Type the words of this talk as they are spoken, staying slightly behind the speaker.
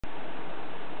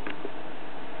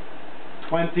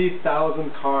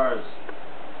20,000 cars.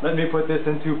 Let me put this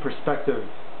into perspective.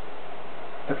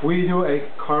 If we do a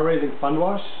car raising fund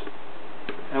wash,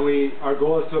 and our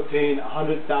goal is to obtain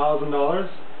 $100,000,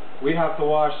 we have to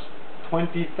wash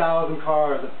 20,000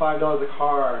 cars at $5 a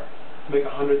car to make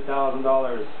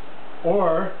 $100,000.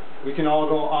 Or we can all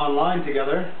go online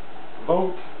together,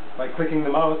 vote by clicking the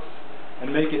mouse,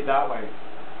 and make it that way.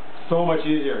 So much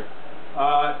easier.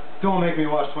 Don't make me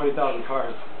wash 20,000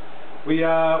 cars.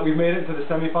 We've made it to the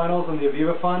semifinals in the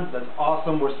AVIVA Fund. That's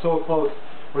awesome. We're so close.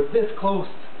 We're this close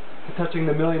to touching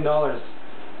the $1 million.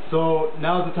 So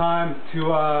now's the time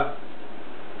to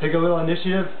take a little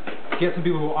initiative. Get some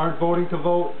people who aren't voting to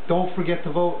vote. Don't forget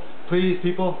to vote. Please,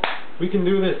 people. We can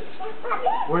do this.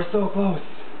 We're so close.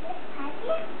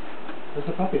 There's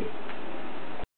a puppy.